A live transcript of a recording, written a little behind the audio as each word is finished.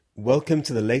Welcome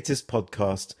to the latest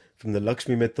podcast from the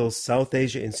Lakshmi Mittal South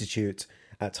Asia Institute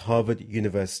at Harvard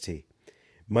University.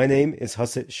 My name is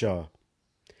Hasit Shah.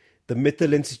 The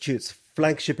Mittal Institute's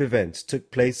flagship event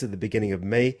took place at the beginning of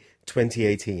May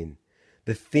 2018.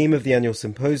 The theme of the Annual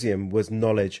Symposium was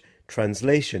knowledge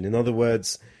translation. In other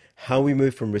words, how we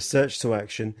move from research to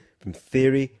action, from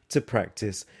theory to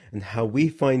practice, and how we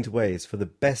find ways for the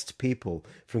best people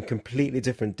from completely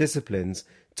different disciplines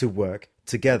to work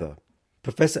together.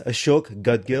 Professor Ashok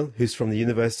Gadgil, who's from the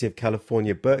University of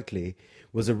California, Berkeley,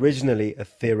 was originally a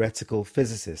theoretical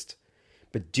physicist.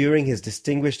 But during his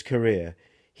distinguished career,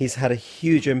 he's had a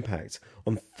huge impact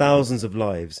on thousands of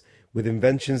lives with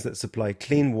inventions that supply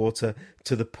clean water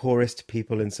to the poorest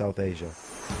people in South Asia.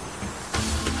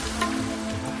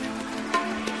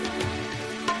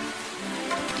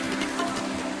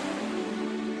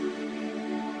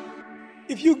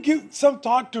 If you give some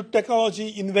thought to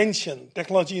technology invention,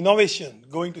 technology innovation,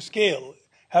 going to scale,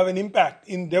 have an impact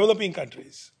in developing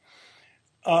countries,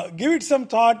 give it some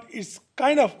thought, it's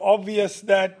kind of obvious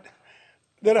that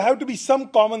there have to be some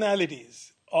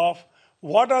commonalities of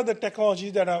what are the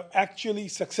technologies that have actually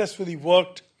successfully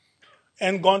worked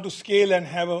and gone to scale and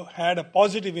have had a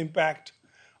positive impact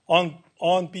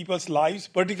on people's lives,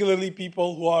 particularly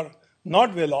people who are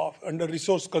not well off under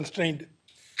resource-constrained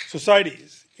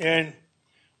societies. And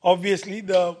obviously,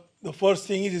 the first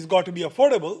thing is it's got to be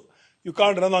affordable. You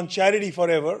can't run on charity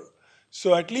forever.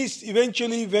 So at least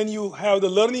eventually when you have the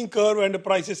learning curve and the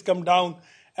prices come down,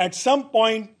 at some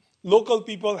point, local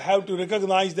people have to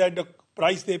recognize that the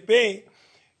price they pay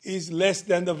is less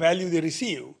than the value they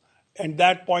receive. And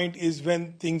that point is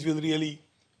when things will really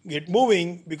get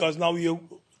moving because now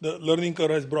the learning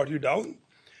curve has brought you down.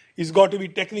 It's got to be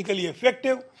technically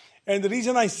effective. And the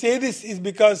reason I say this is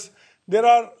because there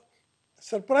are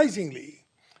surprisingly,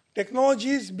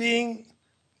 technologies being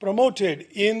promoted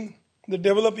in the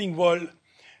developing world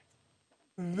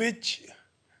which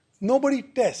nobody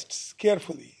tests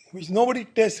carefully, which nobody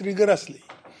tests rigorously,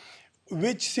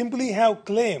 which simply have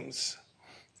claims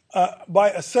by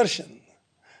assertion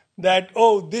that,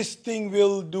 oh, this thing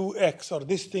will do X or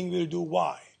this thing will do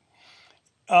Y.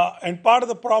 And part of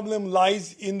the problem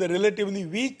lies in the relatively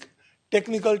weak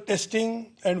technical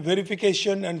testing and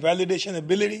verification and validation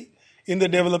ability in the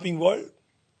developing world.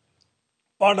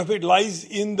 Part of it lies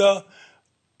in the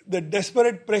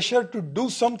desperate pressure to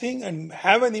do something and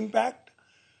have an impact,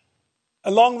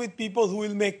 along with people who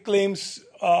will make claims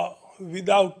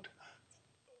without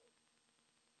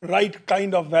right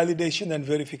kind of validation and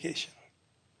verification.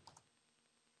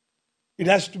 It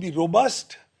has to be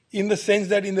robust in the sense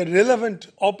that in the relevant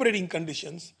operating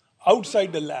conditions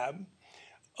outside the lab,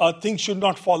 things should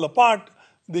not fall apart.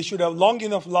 They should have long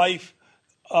enough life.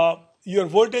 Your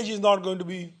voltage is not going to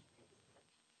be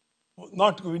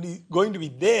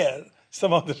there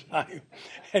some of the time.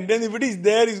 And then if it is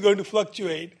there, it's going to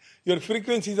fluctuate. Your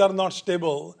frequencies are not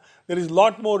stable. There is a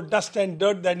lot more dust and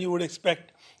dirt than you would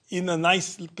expect in a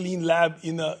nice, clean lab,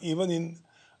 even in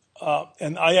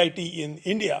an IIT in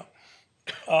India.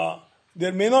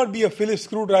 There may not be a Phillips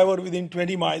screwdriver within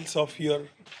 20 miles of your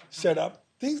setup.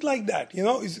 Things like that,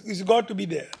 it's got to be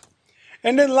there.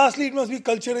 And then lastly, it must be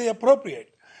culturally appropriate.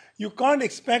 You can't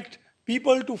expect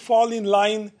people to fall in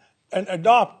line and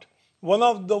adopt. One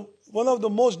of the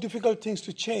most difficult things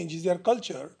to change is their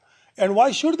culture. And why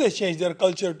should they change their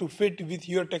culture to fit with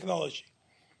your technology?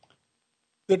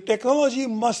 The technology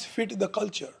must fit the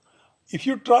culture. If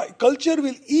you try, culture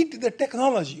will eat the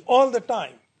technology all the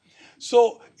time.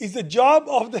 So it's the job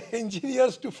of the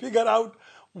engineers to figure out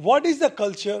what is the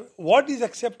culture, what is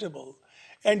acceptable,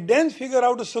 and then figure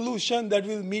out a solution that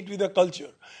will meet with the culture.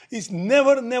 It's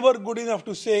never good enough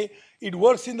to say, it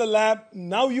works in the lab,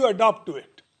 now you adopt to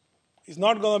it. It's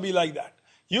not going to be like that.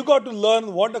 You got to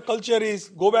learn what the culture is,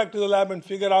 go back to the lab and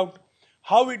figure out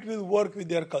how it will work with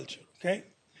their culture. Okay?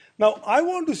 Now, I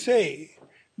want to say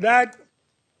that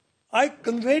I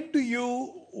conveyed to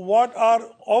you what are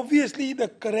obviously the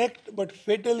correct but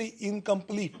fatally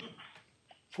incomplete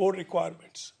 4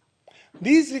 requirements.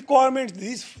 These requirements,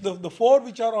 the 4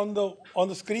 which are on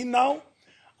the screen now,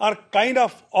 are kind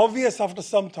of obvious after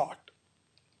some thought.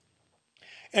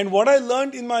 And what I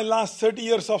learned in my last 30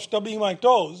 years of stubbing my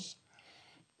toes,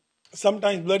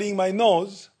 sometimes bloodying my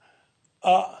nose,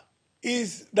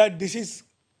 is that this is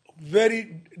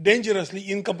very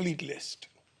dangerously incomplete list.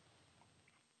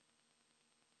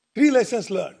 3 lessons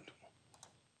learned.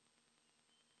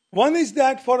 One is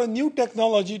that for a new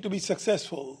technology to be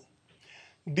successful,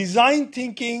 design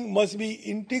thinking must be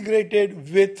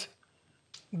integrated with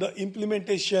the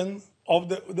implementation of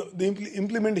the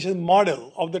implementation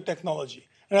model of the technology.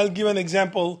 And I'll give an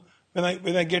example when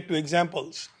I get to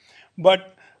examples.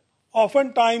 But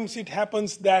oftentimes it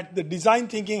happens that the design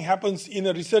thinking happens in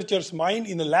a researcher's mind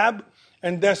in a lab,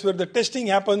 and that's where the testing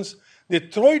happens. They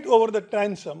throw it over the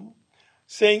transom,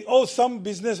 saying, oh, some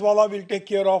business wala will take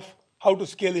care of how to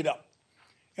scale it up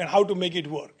and how to make it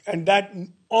work. And that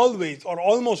always or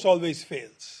almost always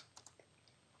fails.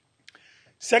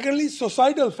 Secondly,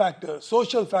 societal factors,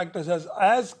 social factors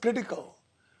as critical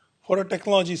for a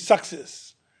technology's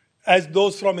success as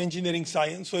those from engineering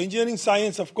science. So engineering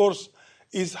science, of course,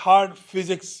 is hard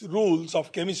physics rules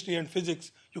of chemistry and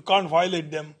physics. You can't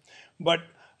violate them. But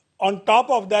on top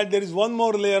of that, there is one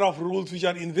more layer of rules which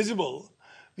are invisible,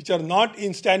 which are not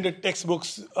in standard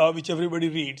textbooks which everybody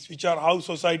reads, which are how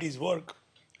societies work.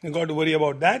 You've got to worry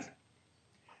about that.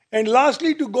 And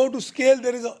lastly, to go to scale,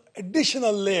 there is an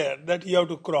additional layer that you have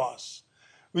to cross,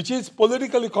 which is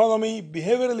political economy,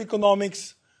 behavioral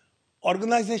economics,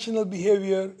 organizational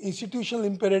behavior, institutional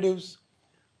imperatives,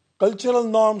 cultural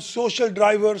norms, social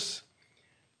drivers.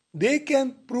 They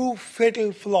can prove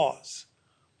fatal flaws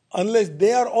unless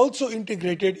they are also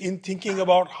integrated in thinking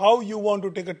about how you want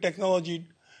to take a technology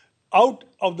out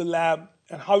of the lab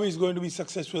and how it's going to be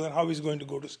successful and how it's going to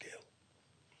go to scale.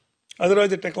 Otherwise,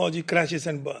 the technology crashes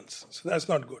and burns. So that's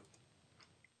not good.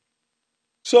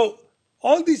 So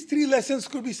all these three lessons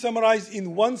could be summarized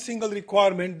in one single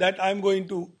requirement that I'm going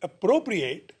to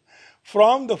appropriate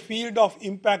from the field of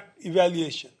impact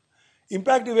evaluation.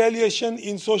 Impact evaluation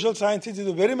in social sciences is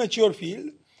a very mature field,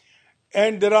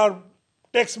 and there are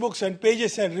textbooks and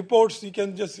pages and reports. You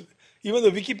can just, even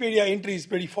the Wikipedia entry is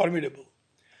pretty formidable.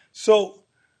 So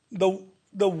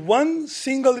the one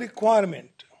single requirement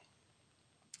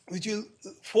which will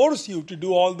force you to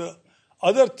do all the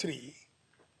other three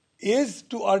is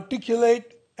to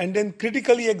articulate and then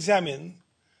critically examine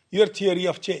your theory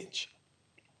of change.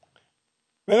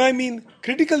 When I mean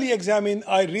critically examine,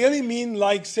 I really mean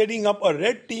like setting up a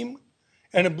red team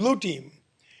and a blue team.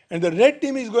 And the red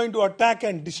team is going to attack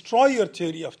and destroy your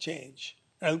theory of change.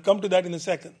 I'll come to that in a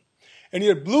second. And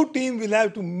your blue team will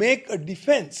have to make a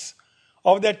defense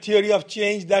of that theory of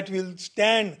change that will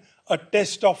stand a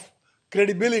test of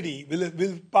credibility,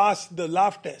 will pass the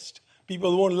laugh test.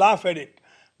 People won't laugh at it.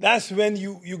 That's when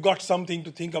you got something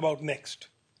to think about next.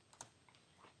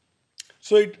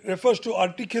 So it refers to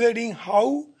articulating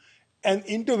how an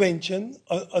intervention,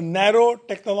 a narrow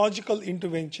technological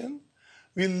intervention,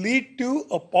 will lead to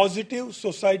a positive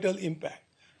societal impact.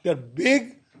 They're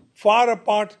big, far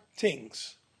apart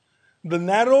things. The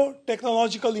narrow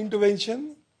technological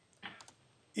intervention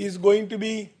is going to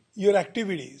be your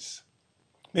activities.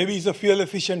 Maybe it's a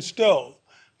fuel-efficient stove.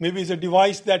 Maybe it's a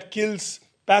device that kills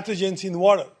pathogens in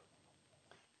water.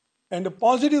 And the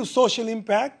positive social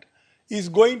impact is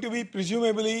going to be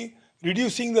presumably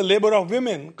reducing the labor of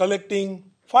women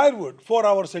collecting firewood 4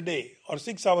 hours a day or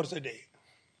 6 hours a day.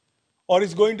 Or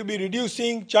it's going to be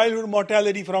reducing childhood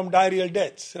mortality from diarrheal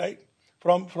deaths, right?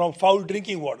 From foul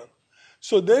drinking water.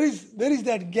 So there is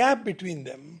that gap between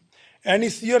them. And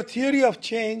it's your theory of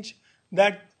change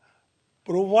that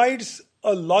provides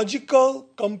a logical,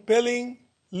 compelling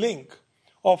link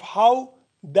of how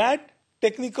that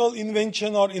technical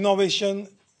invention or innovation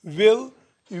will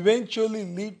eventually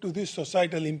lead to this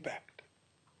societal impact.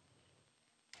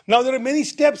 Now, there are many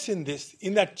steps in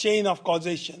that chain of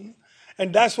causation,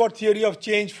 and that's what theory of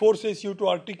change forces you to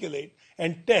articulate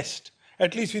and test,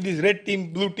 at least with this red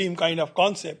team, blue team kind of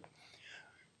concept.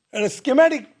 And a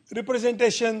schematic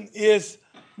representation is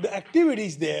the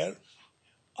activities there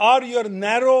are your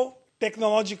narrow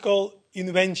technological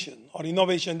invention or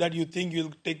innovation that you think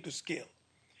you'll take to scale.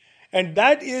 And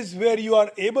that is where you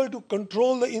are able to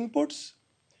control the inputs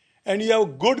and you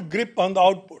have good grip on the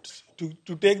outputs.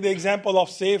 To take the example of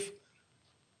safe,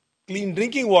 clean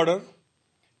drinking water,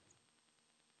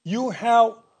 you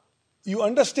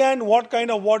understand what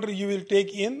kind of water you will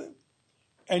take in,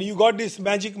 and you got this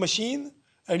magic machine,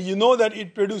 and you know that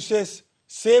it produces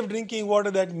safe drinking water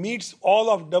that meets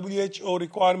all of WHO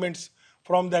requirements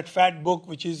from that fat book,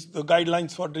 which is the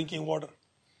guidelines for drinking water.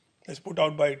 It's put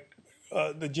out by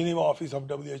the Geneva office of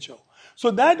WHO. So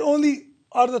that only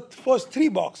are the first 3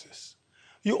 boxes.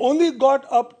 You only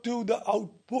got up to the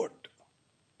output.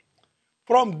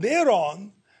 From there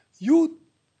on, you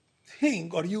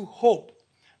think or you hope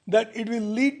that it will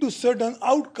lead to certain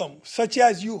outcomes, such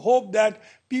as you hope that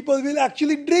people will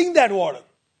actually drink that water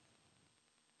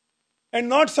and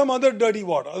not some other dirty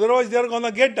water. Otherwise, they are going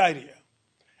to get diarrhea.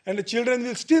 And the children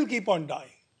will still keep on dying.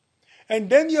 And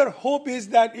then your hope is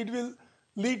that it will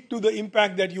lead to the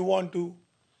impact that you want to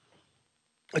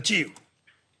achieve.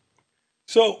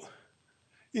 So,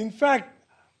 in fact,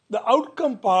 the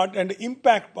outcome part and the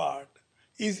impact part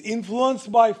is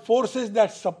influenced by forces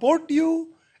that support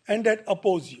you and that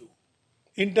oppose you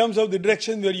in terms of the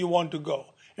direction where you want to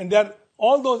go. And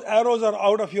all those arrows are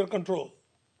out of your control.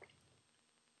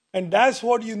 And that's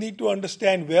what you need to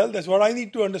understand well. That's what I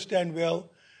need to understand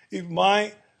well. If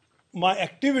my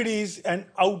activities and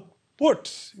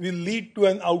outputs will lead to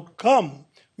an outcome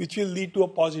which will lead to a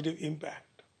positive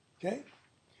impact. Okay?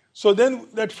 So then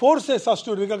that forces us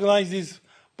to recognize these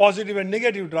positive and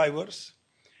negative drivers.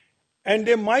 And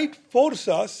they might force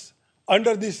us,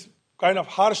 under this kind of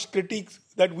harsh critiques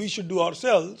that we should do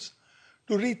ourselves,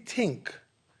 to rethink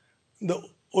the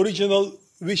original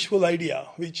wishful idea,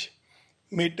 which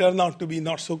may turn out to be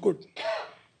not so good.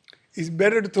 It's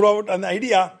better to throw out an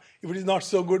idea if it is not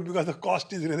so good because the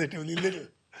cost is relatively little.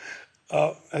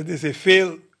 As they say,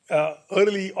 fail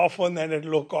early, often, and at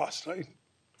low cost, right?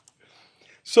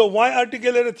 So why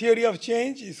articulate a theory of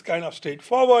change is kind of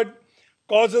straightforward.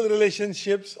 Causal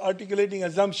relationships, articulating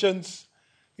assumptions.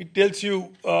 It tells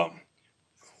you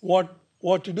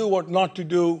what to do, what not to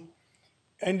do,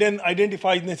 and then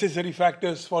identifies necessary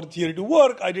factors for theory to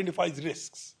work, identifies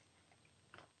risks.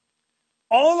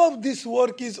 All of this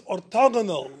work is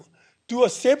orthogonal to a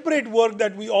separate work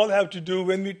that we all have to do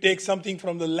when we take something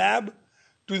from the lab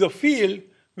to the field,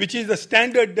 which is the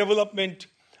standard development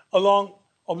along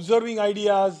observing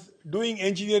ideas, doing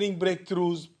engineering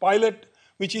breakthroughs, pilot,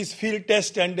 which is field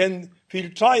test and then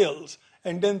field trials,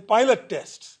 and then pilot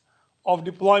tests of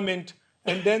deployment,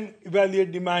 and then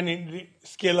evaluate demand and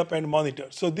scale up and monitor.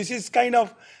 So this is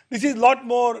a lot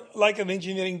more like an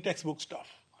engineering textbook stuff.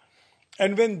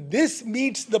 And when this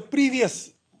meets the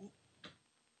previous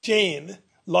chain,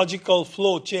 logical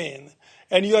flow chain,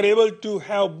 and you are able to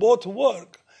have both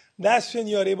work, that's when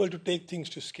you are able to take things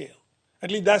to scale.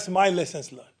 At least that's my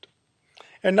lessons learned.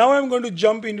 And now I'm going to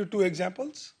jump into two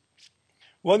examples.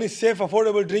 One is safe,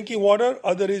 affordable drinking water.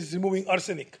 Other is removing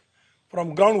arsenic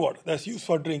from groundwater that's used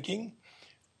for drinking.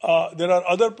 There are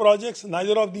other projects.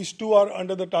 Neither of these two are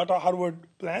under the Tata Harvard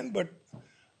plan, but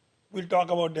we'll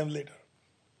talk about them later.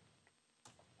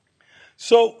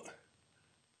 So,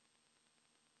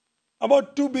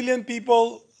 about 2 billion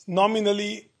people,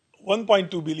 nominally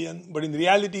 1.2 billion, but in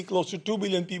reality close to 2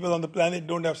 billion people on the planet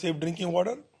don't have safe drinking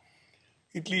water.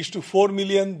 It leads to 4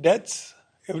 million deaths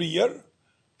every year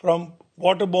from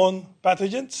waterborne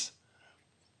pathogens,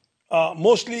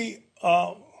 mostly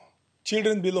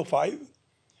children below 5,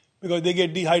 because they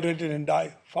get dehydrated and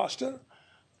die faster.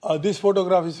 This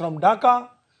photograph is from Dhaka,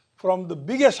 from the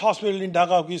biggest hospital in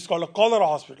Dhaka, which is called a cholera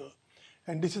hospital.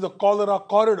 And this is a cholera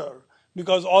corridor,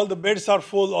 because all the beds are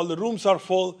full, all the rooms are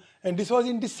full, and this was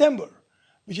in December,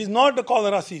 which is not the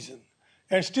cholera season.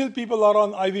 And still people are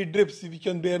on IV drips, we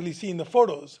can barely see in the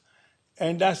photos.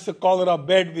 And that's the cholera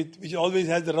bed, which always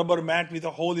has the rubber mat with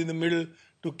a hole in the middle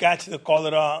to catch the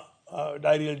cholera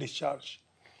diarrheal discharge.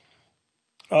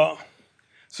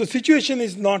 So situation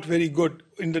is not very good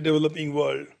in the developing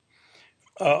world.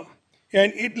 And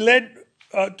it led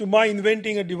to my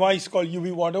inventing a device called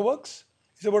UV Waterworks.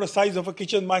 It's about the size of a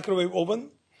kitchen microwave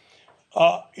oven.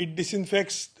 It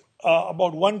disinfects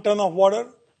about 1 ton of water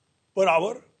per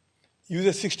hour,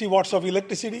 uses 60 watts of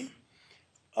electricity.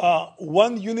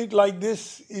 One unit like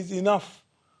this is enough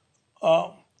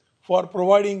for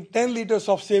providing 10 liters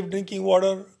of safe drinking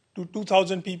water to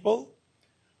 2,000 people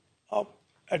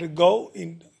at a go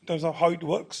in terms of how it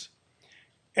works.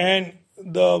 And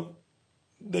the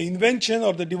invention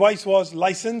or the device was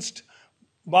licensed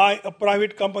by a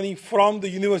private company from the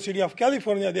University of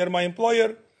California. They are my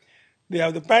employer. They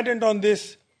have the patent on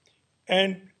this.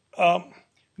 And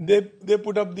they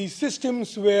put up these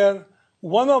systems where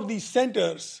one of these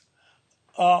centers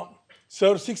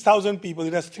serves 6,000 people.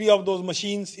 It has 3 of those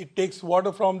machines. It takes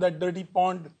water from that dirty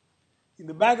pond in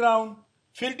the background,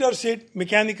 filters it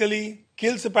mechanically,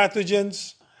 kills the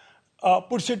pathogens,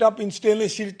 puts it up in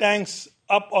stainless steel tanks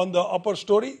up on the upper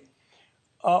story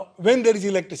when there is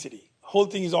electricity. Whole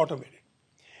thing is automated.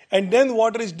 And then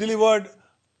water is delivered,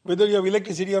 whether you have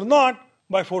electricity or not,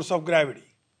 by force of gravity.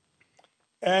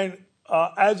 And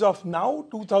as of now,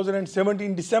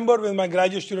 2017 December, when my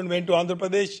graduate student went to Andhra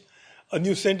Pradesh, a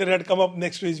new center had come up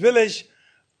next to his village.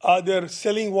 They're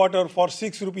selling water for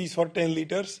 6 rupees for 10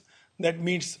 liters. That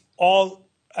meets all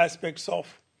aspects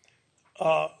of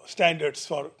standards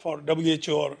for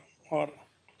WHO or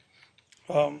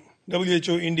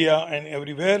WHO India and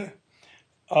everywhere.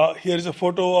 Here's a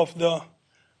photo of the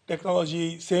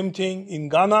technology, same thing in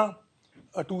Ghana,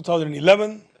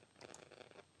 2011.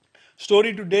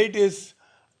 Story to date is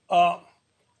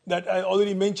that I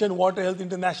already mentioned Water Health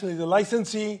International is a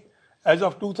licensee. As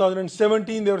of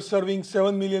 2017, they were serving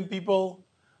 7 million people,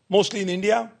 mostly in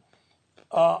India.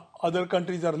 Other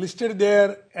countries are listed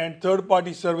there, and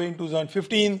third-party survey in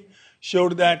 2015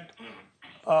 showed that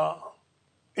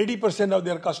 80% of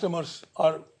their customers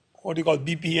are what you call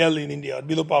BPL in India,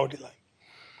 below poverty line.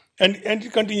 And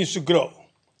it continues to grow.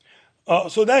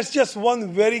 So that's just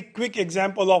one very quick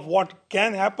example of what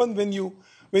can happen when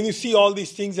you see all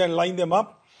these things and line them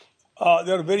up.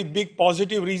 There are very big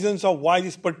positive reasons of why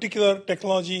this particular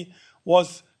technology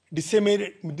was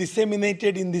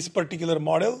disseminated in this particular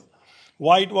model,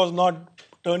 why it was not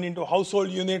turned into household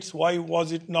units, why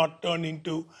was it not turned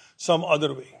into some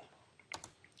other way.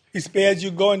 It's pay as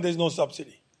you go and there's no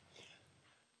subsidy.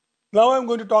 Now I'm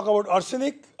going to talk about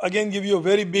arsenic. Again, give you a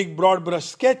very big broad brush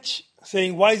sketch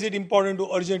saying why is it important to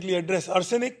urgently address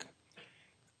arsenic.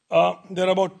 There are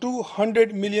about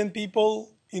 200 million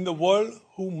people in the world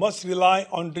who must rely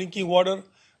on drinking water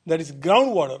that is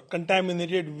groundwater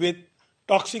contaminated with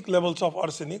toxic levels of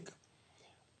arsenic.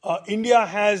 India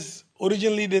has,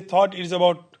 originally they thought it is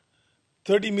about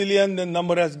 30 million, the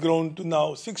number has grown to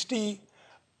now 60.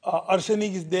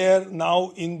 Arsenic is there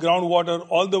now in groundwater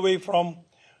all the way from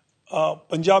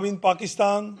Punjab in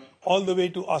Pakistan all the way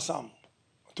to Assam,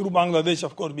 through Bangladesh,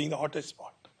 of course, being the hottest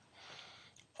spot.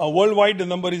 Worldwide, the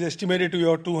number is estimated to be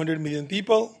about 200 million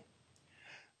people.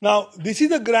 Now, this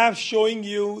is a graph showing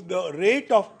you the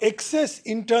rate of excess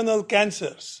internal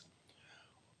cancers,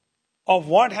 of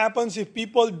what happens if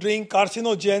people drink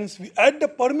carcinogens at the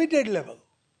permitted level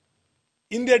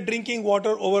in their drinking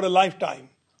water over a lifetime.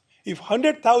 If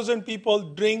 100,000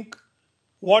 people drink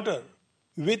water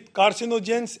with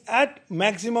carcinogens at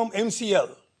maximum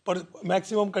MCL, per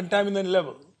maximum contaminant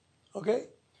level, okay,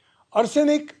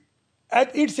 arsenic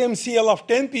at its MCL of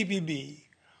 10 ppb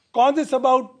causes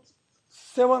about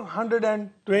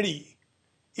 720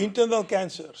 internal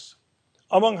cancers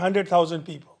among 100,000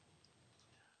 people.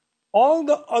 All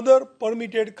the other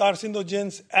permitted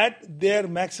carcinogens at their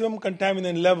maximum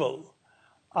contaminant level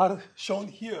are shown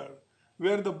here,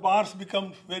 where the bars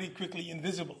become very quickly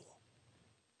invisible.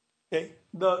 Okay.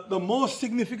 The most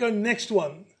significant next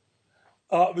one,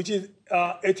 which is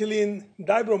ethylene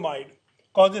dibromide,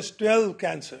 causes 12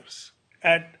 cancers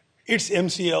at its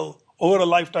MCL over a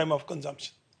lifetime of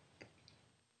consumption.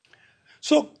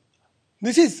 So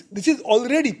this is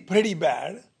already pretty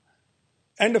bad.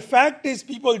 And the fact is,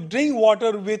 people drink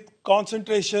water with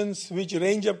concentrations which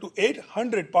range up to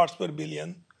 800 parts per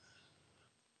billion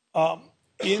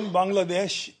in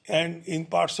Bangladesh and in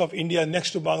parts of India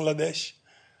next to Bangladesh.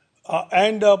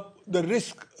 And the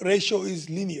risk ratio is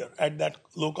linear at that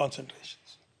low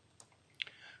concentrations.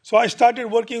 So I started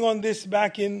working on this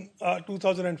back in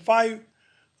 2005,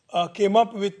 came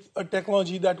up with a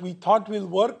technology that we thought will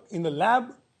work in the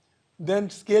lab,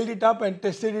 then scaled it up and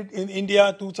tested it in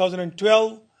India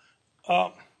 2012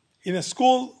 in a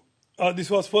school. This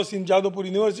was first in Jadavpur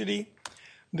University.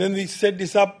 Then we set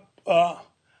this up.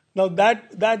 Now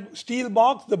that steel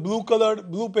box, the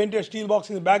blue painted steel box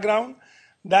in the background,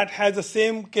 that has the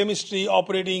same chemistry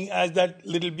operating as that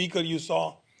little beaker you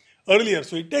saw earlier.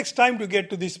 So it takes time to get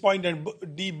to this point and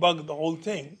debug the whole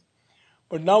thing.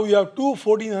 But now you have two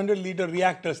 1,400 liter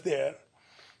reactors there.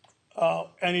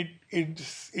 And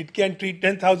it can treat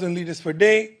 10,000 liters per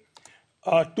day.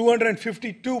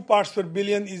 252 parts per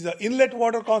billion is the inlet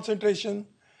water concentration,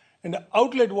 and the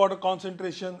outlet water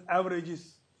concentration average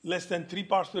is less than 3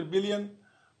 parts per billion.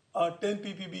 10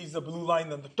 ppb is the blue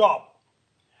line on the top.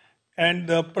 And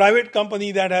the private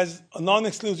company that has a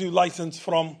non-exclusive license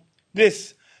from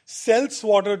this sells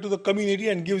water to the community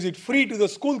and gives it free to the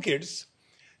school kids,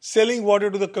 selling water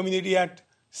to the community at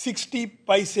 60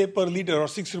 paise per liter or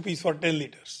 6 rupees for 10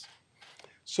 liters.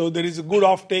 So there is a good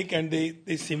offtake and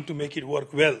they seem to make it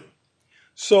work well.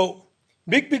 So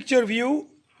big picture view,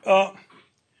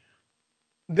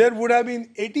 there would have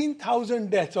been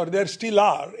 18,000 deaths, or there still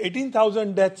are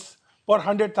 18,000 deaths per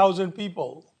 100,000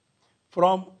 people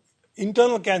from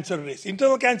internal cancer risk.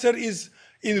 Internal cancer is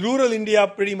in rural India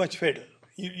pretty much fatal.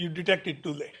 You detect it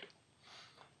too late.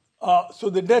 So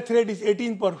the death rate is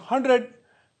 18 per 100.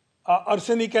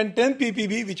 Arsenic and 10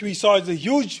 ppb, which we saw as a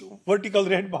huge vertical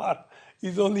red bar,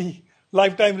 is only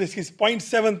lifetime risk is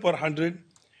 0.7 per 100.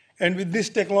 And with this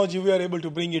technology, we are able to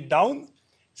bring it down,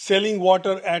 selling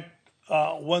water at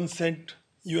 1 cent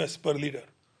US per liter.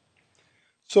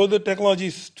 So the technology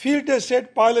is field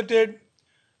tested, piloted,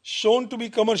 shown to be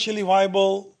commercially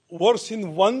viable, works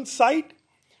in one site,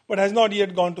 but has not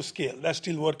yet gone to scale. That's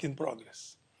still work in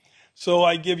progress. So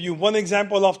I gave you one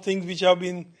example of things which have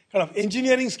been kind of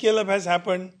engineering scale-up has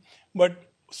happened,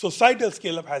 but societal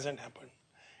scale-up hasn't happened.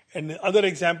 And the other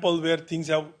example where things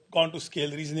have gone to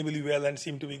scale reasonably well and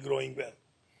seem to be growing well.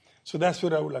 So that's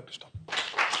where I would like to stop.